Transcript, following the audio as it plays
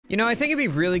You know, I think it'd be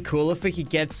really cool if we could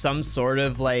get some sort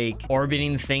of like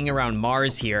orbiting thing around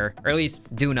Mars here, or at least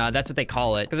Duna, that's what they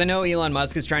call it. Because I know Elon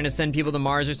Musk is trying to send people to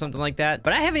Mars or something like that,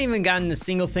 but I haven't even gotten a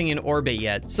single thing in orbit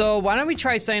yet. So why don't we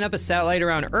try setting up a satellite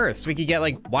around Earth so we could get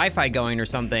like Wi-Fi going or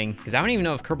something? Because I don't even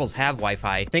know if Kerbals have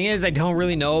Wi-Fi. Thing is, I don't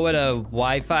really know what a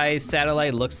Wi-Fi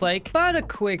satellite looks like, but a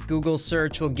quick Google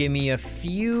search will give me a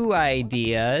few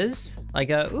ideas. Like,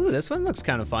 ooh, this one looks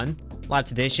kind of fun.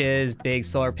 Lots of dishes, big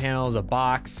solar panels, a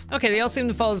box. Okay, they all seem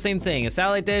to follow the same thing. A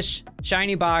satellite dish,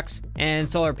 shiny box, and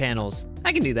solar panels.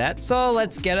 I can do that. So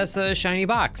let's get us a shiny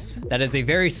box. That is a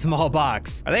very small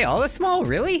box. Are they all this small,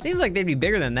 really? Seems like they'd be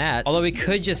bigger than that. Although we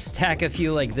could just stack a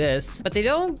few like this, but they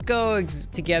don't go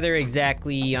together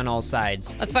exactly on all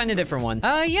sides. Let's find a different one.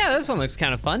 Yeah, this one looks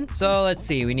kind of fun. So let's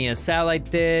see, we need a satellite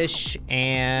dish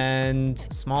and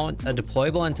a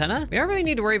deployable antenna. We don't really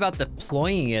need to worry about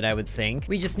deploying it, I would think.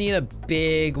 We just need a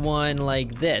big one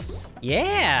like this.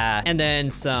 Yeah, and then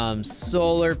some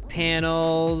solar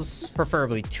panels,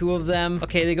 preferably 2 of them.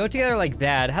 Okay, they go together like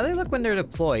that. How do they look when they're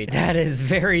deployed? That is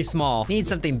very small. Need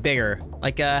something bigger.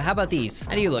 Like, how about these?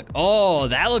 How do you look? Oh,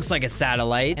 that looks like a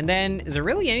satellite. And then, is there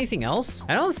really anything else?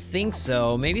 I don't think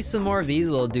so. Maybe some more of these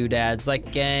little doodads,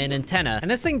 like an antenna. And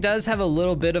this thing does have a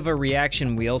little bit of a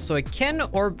reaction wheel, so it can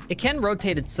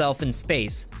rotate itself in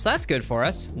space. So that's good for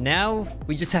us. Now,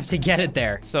 we just have to get it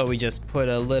there. So we just put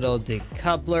a little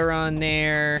decoupler on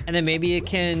there, and then maybe it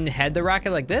can head the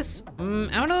rocket like this? I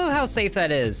don't know how safe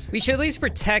that is. We should at least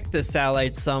protect the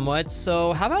satellite somewhat,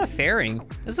 so how about a fairing?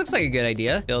 This looks like a good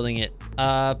idea. Building it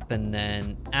up and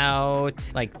then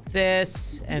out like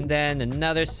this, and then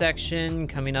another section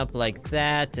coming up like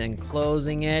that and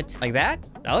closing it like that.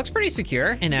 That looks pretty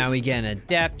secure. And now we get an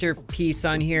adapter piece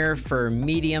on here for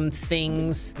medium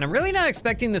things. And I'm really not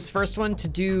expecting this first one to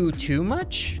do too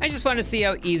much. I just want to see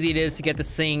how easy it is to get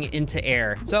this thing into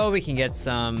air. So we can get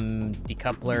some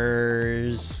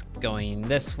decouplers going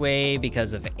this way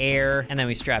because of air. And then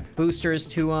we strap boosters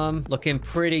to them. Looking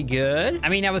pretty good. I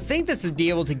mean, I would think this would be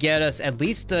able to get us at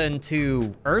least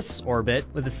into Earth's orbit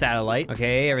with the satellite.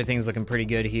 Okay, everything's looking pretty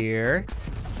good here.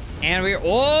 And we're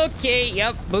okay,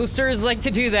 yep, boosters like to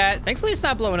do that. Thankfully it's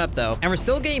not blowing up though. And we're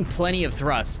still getting plenty of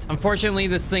thrust. Unfortunately,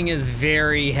 this thing is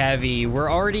very heavy.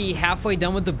 We're already halfway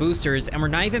done with the boosters and we're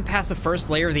not even past the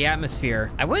first layer of the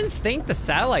atmosphere. I wouldn't think the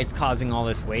satellite's causing all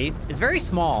this weight. It's very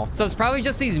small. So it's probably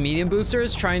just these medium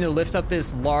boosters trying to lift up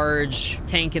this large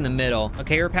tank in the middle.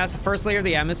 Okay, we're past the first layer of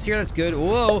the atmosphere, that's good.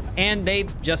 Whoa, and they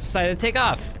just decided to take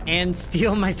off and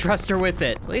steal my thruster with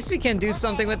it. At least we can do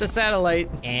something with the satellite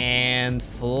and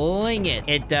fling it.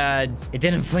 It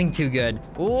didn't fling too good.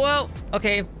 Whoa,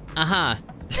 okay, I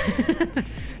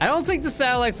don't think the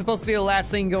satellite's supposed to be the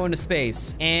last thing going to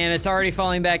space, and it's already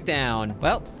falling back down.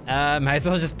 Well, might as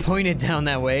well just point it down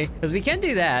that way, because we can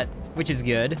do that, which is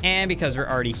good. And because we're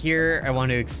already here, I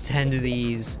want to extend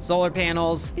these solar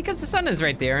panels because the sun is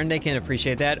right there and they can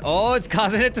appreciate that. Oh, it's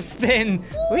causing it to spin.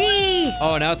 Whee!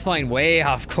 Oh, now it's flying way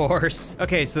off course.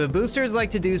 Okay, so the boosters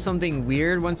like to do something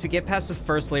weird once we get past the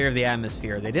first layer of the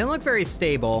atmosphere. They didn't look very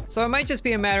stable, so it might just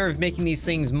be a matter of making these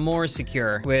things more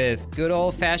secure with good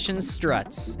old-fashioned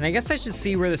struts. And I guess I should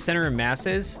see where the center of mass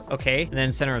is. Okay, and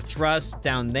then center of thrust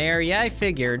down there. Yeah, I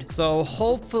figured. So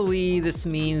hopefully this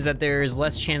means that there's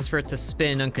less chance for it to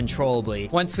spin uncontrollably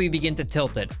once we begin to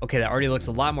tilt it. Okay, that already looks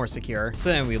a lot more secure. So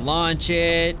then we launch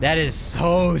it. That is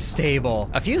so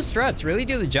stable. A few struts really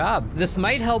do the job. This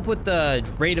might help with the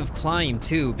rate of climb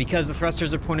too, because the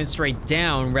thrusters are pointed straight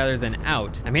down rather than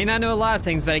out. I may not know a lot of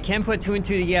things, but I can put 2 and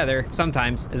 2 together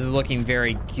sometimes. This is looking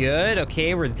very good.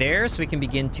 Okay, we're there, so we can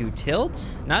begin to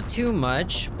tilt. Not too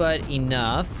much, but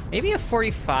enough. Maybe a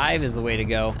 45 is the way to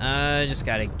go. Just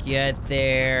gotta get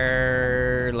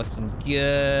there. Looking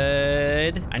good.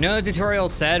 I know the tutorial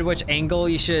said which angle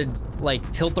you should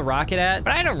like tilt the rocket at,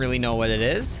 but I don't really know what it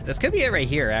is. This could be it right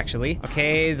here, actually.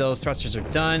 Okay, those thrusters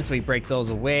are done, so we break those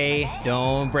away.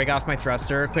 Don't break off my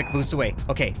thruster. Quick boost away.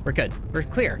 Okay, we're good. We're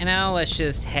clear. And now let's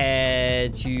just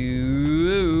head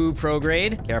to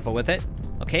prograde. Careful with it.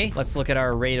 Okay, let's look at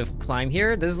our rate of climb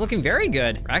here. This is looking very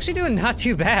good. We're actually doing not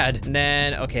too bad. And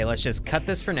then, okay, let's just cut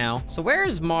this for now. So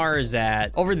where's Mars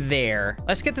at? Over there.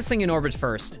 Let's get this thing in orbit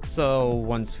first. So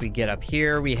once we get up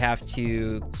here, we have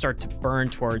to start to burn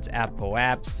towards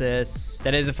apoapsis.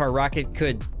 That is, if our rocket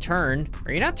could turn.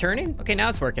 Are you not turning? Okay, now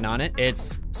it's working on it.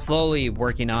 It's slowly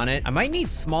working on it. I might need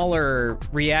smaller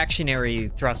reactionary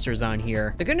thrusters on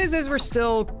here. The good news is we're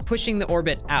still pushing the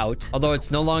orbit out, although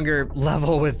it's no longer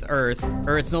level with Earth.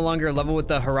 Earth it's no longer level with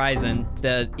the horizon.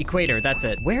 The equator, that's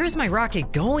it. Where is my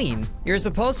rocket going? You're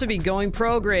supposed to be going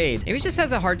prograde. Maybe it just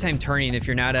has a hard time turning if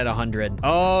you're not at 100.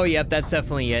 Oh, yep, that's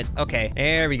definitely it. Okay,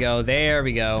 there we go, there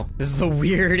we go. This is a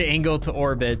weird angle to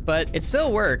orbit, but it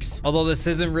still works. Although this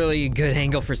isn't really a good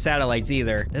angle for satellites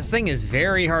either. This thing is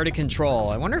very hard to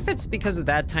control. I wonder if it's because of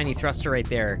that tiny thruster right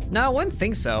there. No, I wouldn't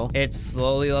think so. It's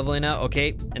slowly leveling out,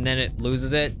 okay, and then it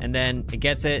loses it, and then it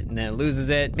gets it, and then it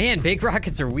loses it. Man, big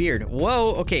rockets are weird.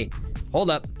 Whoa, okay. Hold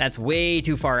up, that's way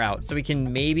too far out. So we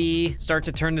can maybe start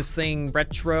to turn this thing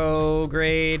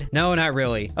retrograde. No, not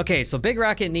really. Okay, so big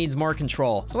rocket needs more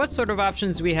control. So what sort of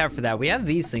options do we have for that? We have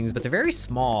these things, but they're very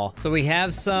small. So we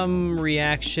have some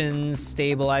reaction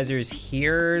stabilizers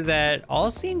here that all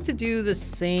seem to do the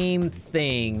same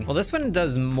thing. Well, this one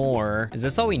does more. Is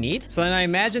this all we need? So then I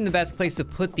imagine the best place to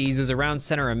put these is around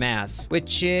center of mass,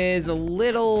 which is a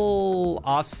little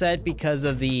offset because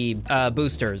of the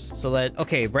boosters. So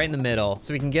okay, right in the middle.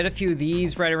 So we can get a few of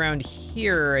these right around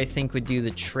here, I think would do the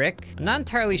trick. I'm not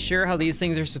entirely sure how these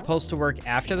things are supposed to work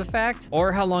after the fact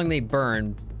or how long they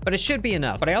burn, but it should be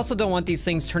enough. But I also don't want these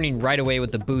things turning right away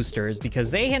with the boosters because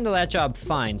they handle that job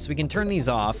fine. So we can turn these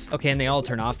off. Okay, and they all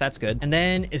turn off, that's good. And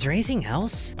then, is there anything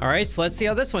else? All right, so let's see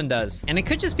how this one does. And it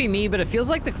could just be me, but it feels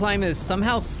like the climb is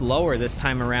somehow slower this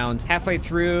time around. Halfway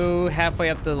through, halfway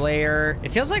up the layer.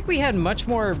 It feels like we had much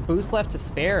more boost left to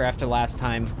spare after last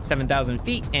time. 7,000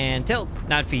 feet and tilt,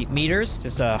 not feet, meters.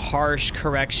 Just a harsh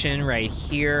correction right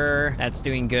here. That's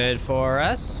doing good for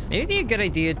us. Maybe a good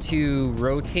idea to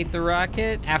rotate the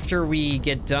rocket after we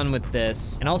get done with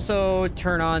this, and also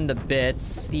turn on the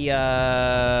bits. The,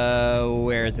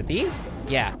 where is it? These?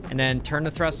 Yeah, and then turn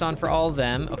the thrust on for all of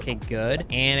them. Okay, good.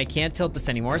 And I can't tilt this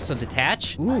anymore, so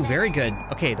detach. Ooh, very good.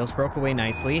 Okay, those broke away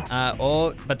nicely.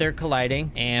 Oh, but they're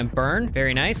colliding. And burn,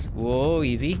 very nice. Whoa,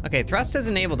 easy. Okay, thrust is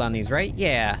enabled on these, right?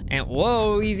 Yeah, and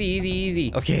whoa, easy, easy,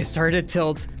 easy. Okay, started to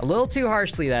tilt a little too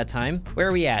harshly that time. Where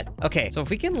are we at? Okay, so if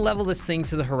we can level this thing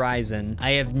to the horizon,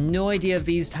 I have no idea if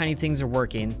these tiny things are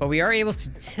working, but we are able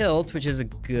to tilt, which is a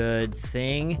good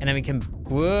thing. And then we can,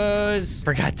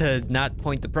 forgot to not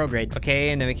point to prograde. Okay,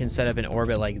 and then we can set up an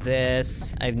orbit like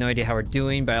this. I have no idea how we're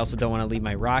doing, but I also don't want to leave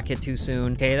my rocket too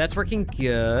soon. Okay, that's working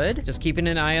good. Just keeping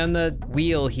an eye on the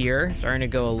wheel here. Starting to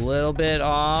go a little bit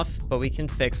off, but we can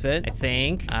fix it, I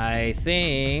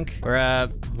think.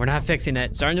 We're not fixing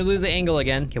it. Starting to lose the angle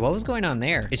again. Okay, what was going on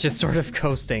there? It's just sort of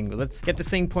coasting. Let's get this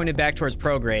thing pointed back towards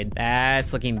prograde.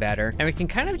 That's looking better. And we can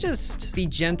kind of just be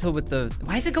gentle with the,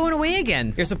 why is it going away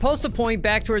again? You're supposed to point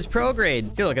back towards prograde.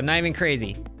 See, look, I'm not even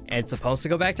crazy. It's supposed to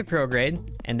go back to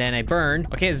prograde, and then I burn.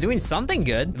 Okay, it's doing something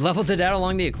good. It leveled it out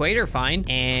along the equator, fine.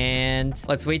 And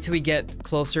let's wait till we get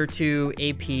closer to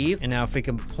AP. And now if we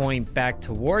can point back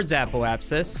towards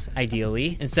apoapsis,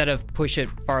 ideally, instead of push it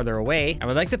farther away. I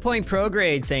would like to point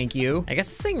prograde, thank you. I guess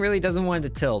this thing really doesn't want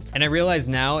it to tilt. And I realize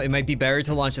now it might be better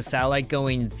to launch a satellite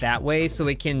going that way so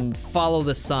it can follow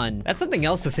the sun. That's something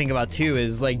else to think about too,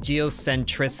 is like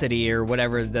geocentricity or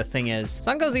whatever the thing is.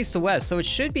 Sun goes east to west, so it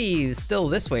should be still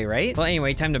this way, right? Well,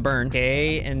 anyway, time to burn.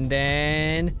 Okay, and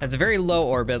then that's a very low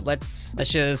orbit. Let's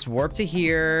just warp to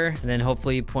here and then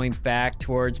hopefully point back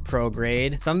towards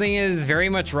prograde. Something is very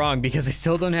much wrong because I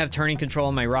still don't have turning control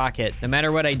on my rocket, no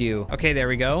matter what I do. Okay, there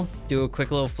we go. Do a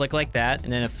quick little flick like that,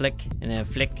 and then a flick, and then a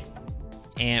flick.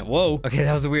 And whoa, okay,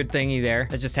 that was a weird thingy there.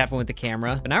 That just happened with the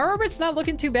camera. But now our orbit's not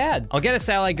looking too bad. I'll get a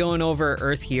satellite going over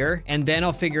Earth here, and then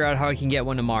I'll figure out how I can get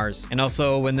one to Mars. And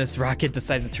also when this rocket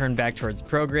decides to turn back towards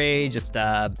prograde, just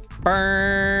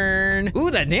burn.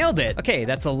 Ooh, that nailed it. Okay,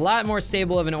 that's a lot more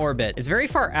stable of an orbit. It's very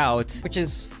far out, which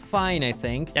is fine, I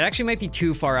think. It actually might be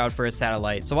too far out for a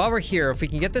satellite. So while we're here, if we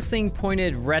can get this thing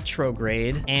pointed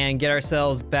retrograde and get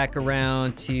ourselves back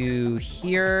around to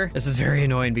here. This is very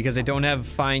annoying because I don't have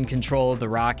fine control of the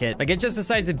rocket. Like, it just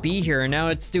decides to be here, and now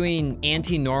it's doing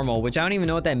anti-normal, which I don't even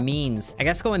know what that means. I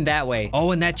guess going that way.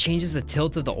 Oh, and that changes the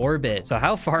tilt of the orbit. So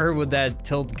how far would that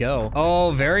tilt go? Oh,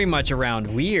 very much around.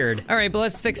 Weird. All right, but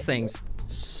let's fix things.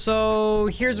 So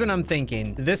here's what I'm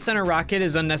thinking. This center rocket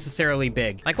is unnecessarily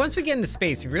big. Like, once we get into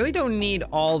space, we really don't need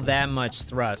all that much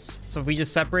thrust. So if we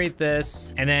just separate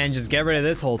this and then just get rid of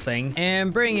this whole thing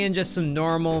and bring in just some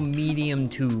normal medium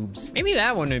tubes. Maybe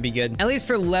that one would be good. At least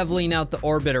for leveling out the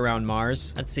orbit around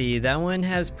Mars. Let's see, that one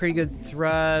has pretty good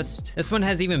thrust. This one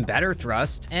has even better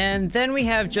thrust. And then we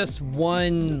have just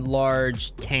one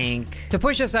large tank to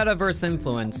push us out of Earth's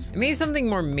influence. Maybe something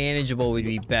more manageable would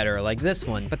be better, like this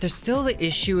one. But there's still the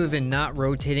issue of it not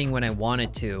rotating when I want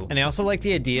it to. And I also like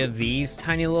the idea of these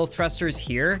tiny little thrusters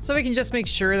here, so we can just make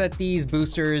sure that these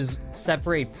boosters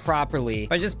separate properly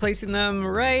by just placing them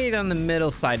right on the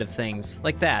middle side of things,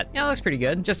 like that. Yeah, it looks pretty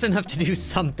good. Just enough to do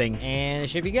something, and it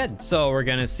should be good. So we're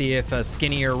gonna see if a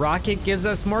skinnier rocket gives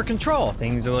us more control.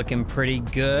 Things are looking pretty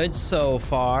good so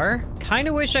far. Kind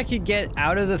of wish I could get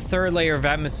out of the third layer of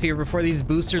atmosphere before these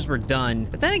boosters were done,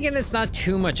 but then again, it's not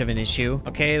too much of an issue.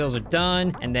 Okay, those are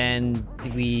done, and then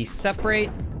we separate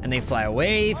and they fly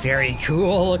away. Very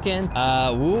cool looking.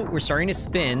 Ooh, we're starting to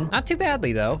spin. Not too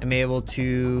badly though. I'm able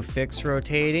to fix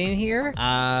rotating here.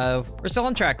 We're still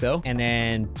on track though. And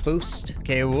then boost.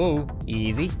 Okay, whoa,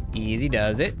 easy, easy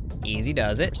does it. Easy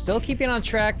does it. We're still keeping on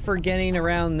track for getting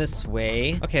around this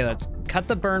way. Okay, let's cut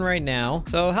the burn right now.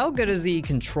 So how good is the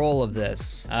control of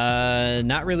this?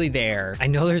 Not really there. I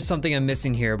know there's something I'm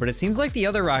missing here, but it seems like the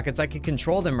other rockets, I could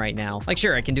control them right now. Like,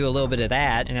 sure, I can do a little bit of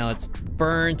that. And now let's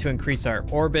burn to increase our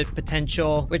orbit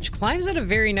potential, which climbs at a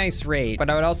very nice rate. But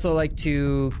I would also like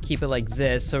to keep it like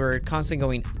this, so we're constantly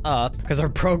going up, because our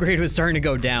prograde was starting to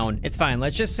go down. It's fine.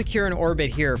 Let's just secure an orbit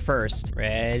here first.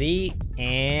 Ready?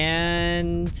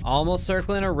 And almost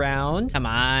circling around. Come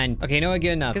on. Okay, no,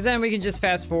 good enough. Because then we can just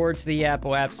fast forward to the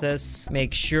apoapsis.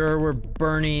 Make sure we're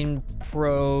burning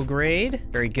prograde.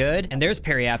 Very good. And there's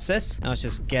periapsis. Now let's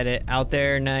just get it out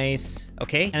there. Nice.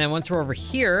 Okay. And then once we're over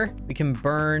here, we can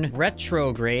burn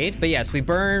retrograde. But yes, we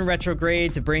burn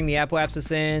retrograde to bring the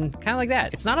apoapsis in. Kind of like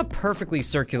that. It's not a perfectly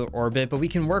circular orbit, but we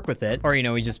can work with it. Or, you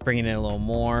know, we just bring it in a little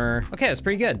more. Okay, that's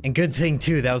pretty good. And good thing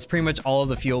too, that was pretty much all of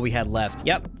the fuel we had left.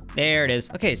 Yep. There it is.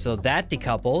 Okay, so that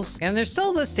decouples. And there's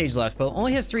still this stage left, but it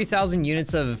only has 3,000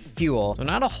 units of fuel. So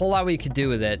not a whole lot we could do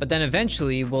with it. But then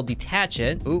eventually we'll detach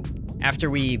it. Ooh, after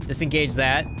we disengage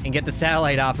that and get the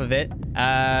satellite off of it.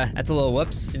 That's a little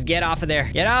whoops. Just get off of there.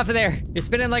 Get off of there. You're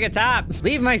spinning like a top.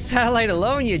 Leave my satellite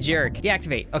alone, you jerk.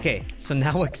 Deactivate. Okay, so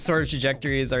now what sort of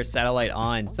trajectory is our satellite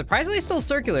on? Surprisingly still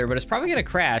circular, but it's probably gonna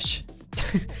crash.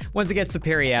 Once it gets to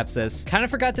periapsis. Kind of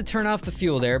forgot to turn off the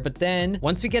fuel there, but then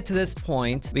once we get to this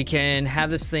point, we can have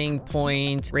this thing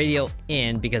point radial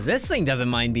in, because this thing doesn't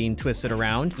mind being twisted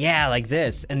around. Yeah, like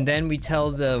this. And then we tell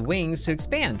the wings to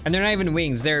expand. And they're not even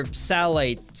wings, they're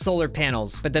satellite solar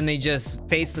panels, but then they just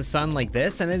face the sun like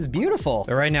this, and it's beautiful.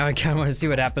 But right now I kind of want to see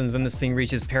what happens when this thing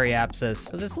reaches periapsis,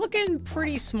 because it's looking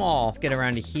pretty small. Let's get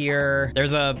around to here.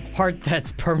 There's a part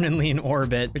that's permanently in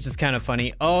orbit, which is kind of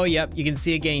funny. Oh, yep, you can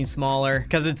see it getting smaller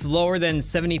because it's lower than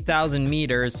 70,000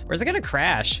 meters. Where's it gonna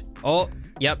crash? Oh,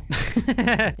 yep.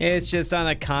 It's just on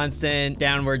a constant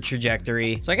downward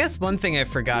trajectory. So I guess one thing I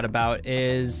forgot about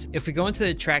is if we go into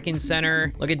the tracking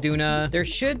center, look at Duna, there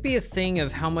should be a thing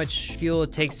of how much fuel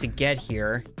it takes to get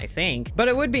here, I think. But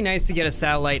it would be nice to get a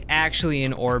satellite actually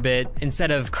in orbit instead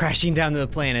of crashing down to the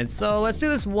planet. So let's do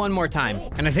this one more time.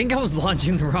 And I think I was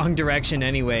launching the wrong direction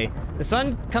anyway. The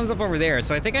sun comes up over there,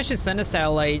 so I think I should send a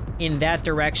satellite in that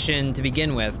direction to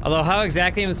begin with. Although how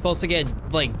exactly I'm supposed to get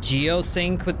like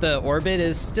geosync with the orbit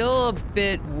is still a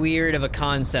bit weird of a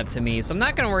concept to me, so I'm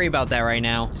not gonna worry about that right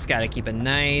now. Just gotta keep a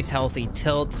nice healthy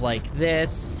tilt like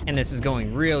this, and this is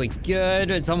going really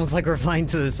good. It's almost like we're flying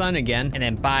to the sun again. And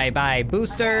then bye-bye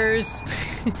boosters.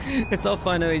 It's so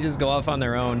fun that they just go off on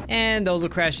their own, and those will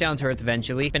crash down to Earth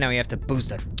eventually. But now we have to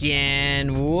boost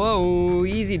again. Whoa,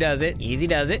 easy does it, easy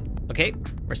does it. Okay,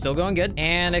 we're still going good.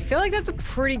 And I feel like that's a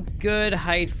pretty good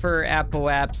height for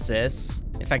apoapsis.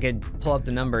 If I could pull up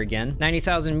the number again.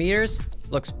 90,000 meters,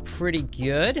 looks pretty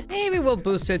good. Maybe we'll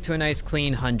boost it to a nice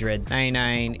clean 100.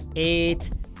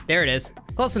 99.8, there it is,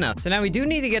 close enough. So now we do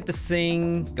need to get this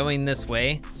thing going this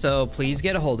way. So please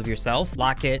get a hold of yourself,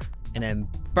 lock it, and then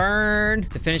burn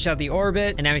to finish out the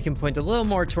orbit. And now we can point a little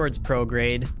more towards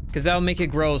prograde, because that'll make it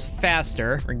grow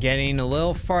faster. We're getting a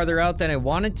little farther out than I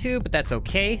wanted to, but that's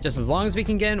okay. Just as long as we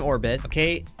can get in orbit,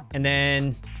 okay? And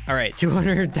then, all right,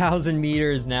 200,000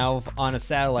 meters now on a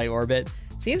satellite orbit.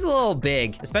 Seems a little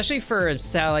big, especially for a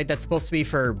satellite that's supposed to be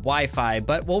for Wi-Fi,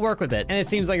 but we'll work with it. And it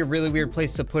seems like a really weird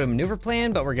place to put a maneuver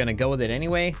plan, but we're gonna go with it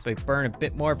anyway. So we burn a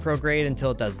bit more prograde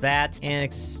until it does that, and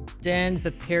extend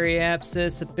the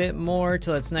periapsis a bit more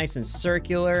till it's nice and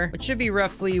circular, which should be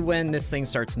roughly when this thing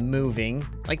starts moving,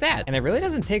 like that. And it really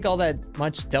doesn't take all that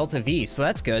much delta V, so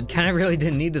that's good. Kind of really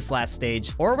didn't need this last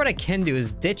stage. Or what I can do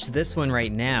is ditch this one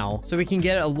right now, so we can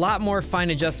get a lot more fine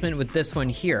adjustment with this one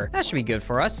here. That should be good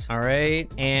for us. All right.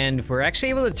 And we're actually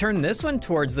able to turn this one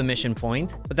towards the mission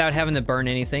point without having to burn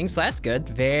anything, so that's good.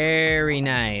 Very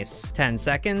nice. 10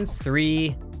 seconds,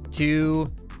 3, 2,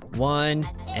 1,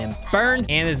 and burn.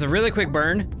 And there's a really quick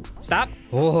burn. Stop.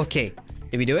 Okay.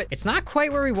 Did we do it? It's not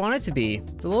quite where we want it to be.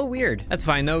 It's a little weird. That's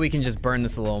fine though. We can just burn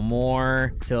this a little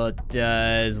more till it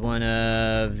does one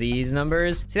of these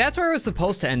numbers. See, that's where it was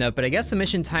supposed to end up, but I guess the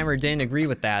mission timer didn't agree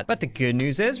with that. But the good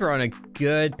news is we're on a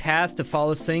good path to follow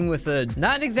this thing with a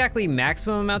not exactly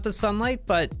maximum amount of sunlight,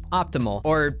 but optimal,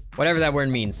 or whatever that word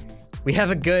means. We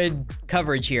have a good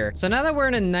coverage here. So now that we're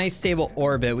in a nice stable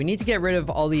orbit, we need to get rid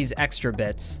of all these extra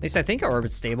bits. At least I think our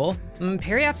orbit's stable.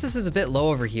 Periapsis is a bit low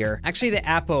over here. Actually, the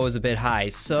apo is a bit high.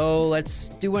 So let's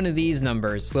do one of these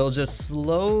numbers. We'll just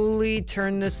slowly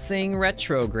turn this thing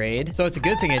retrograde. So it's a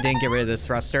good thing I didn't get rid of this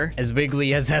thruster, as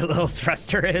wiggly as that little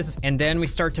thruster is. And then we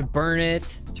start to burn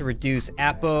it to reduce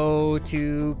apo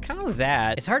to kind of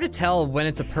that. It's hard to tell when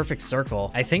it's a perfect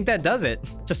circle. I think that does it.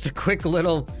 Just a quick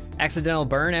little accidental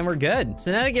burn and we're good.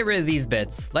 So now to get rid of these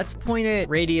bits, let's point it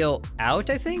radial out,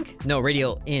 I think? No,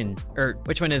 radial in. Or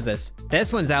which one is this?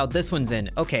 This one's out, this one's in.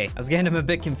 Okay, I was getting them a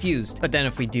bit confused. But then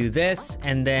if we do this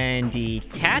and then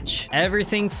detach,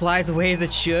 everything flies away as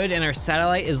it should and our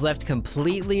satellite is left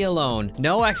completely alone.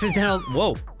 No accidental,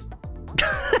 whoa.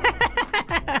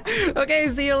 Okay,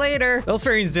 see you later. Those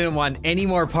fairies didn't want any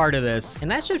more part of this.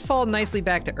 And that should fall nicely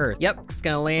back to Earth. Yep, it's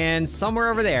gonna land somewhere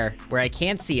over there where I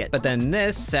can't see it. But then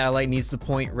this satellite needs to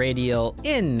point radial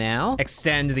in now.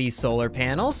 Extend these solar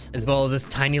panels, as well as this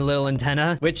tiny little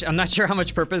antenna, which I'm not sure how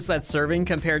much purpose that's serving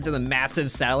compared to the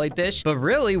massive satellite dish. But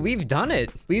really, we've done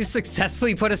it. We've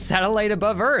successfully put a satellite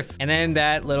above Earth. And then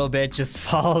that little bit just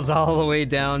falls all the way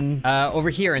down over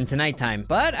here into nighttime.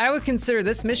 But I would consider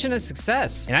this mission a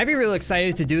success. And I'd be really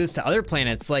excited to do this to other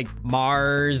planets like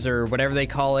Mars or whatever they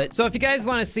call it. So if you guys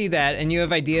want to see that and you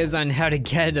have ideas on how to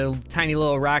get a tiny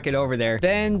little rocket over there,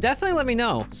 then definitely let me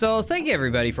know. So thank you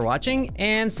everybody for watching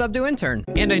and sub to Intern.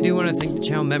 And I do want to thank the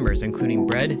channel members, including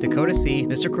Bread, Dakota C,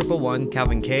 Mr. Cripple 1,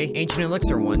 Calvin K, Ancient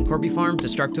Elixir 1, Corby Farm,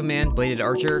 Destructo Man, Bladed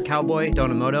Archer, Cowboy,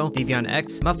 Donamoto, Devion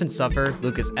X, Muffin Stuffer,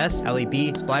 Lucas S, Ali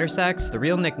B, Splatter Sacks, The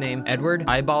Real Nickname, Edward,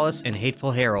 Eyeballus, and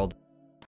Hateful Harold.